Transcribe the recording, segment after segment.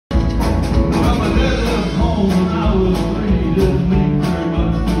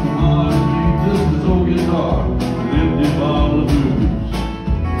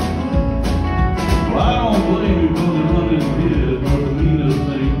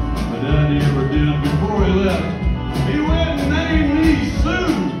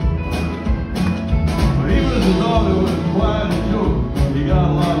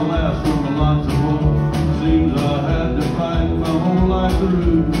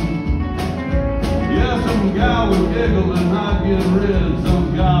Yeah, some guy would giggle and I'd get red.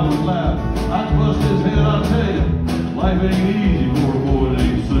 Some guy would laugh, I'd bust his head. I tell you, life ain't easy for a boy that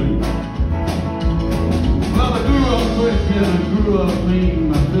ain't sued. Well, I grew up quick and I grew up mean.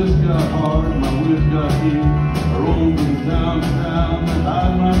 My fist got hard, my wit got keen. I roamed from town to town and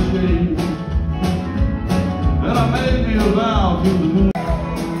hide my shame. Then I made me a vow to the moon.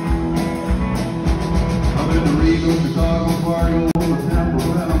 I've been to Reno, Chicago, Fargo, Tampa,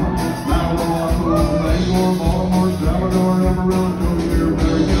 Panama, Malibu, Bangor, Baltimore, Salvador, Amarillo, Tokyo,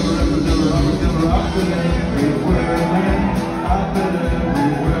 Barry, Killer, Ecuador, I've been everywhere, man. I've been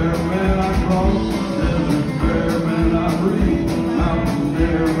everywhere, man. I cross desert fair, man. I breathe mountain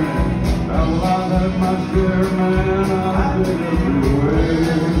air, man. Well, I've had my share, man. I've been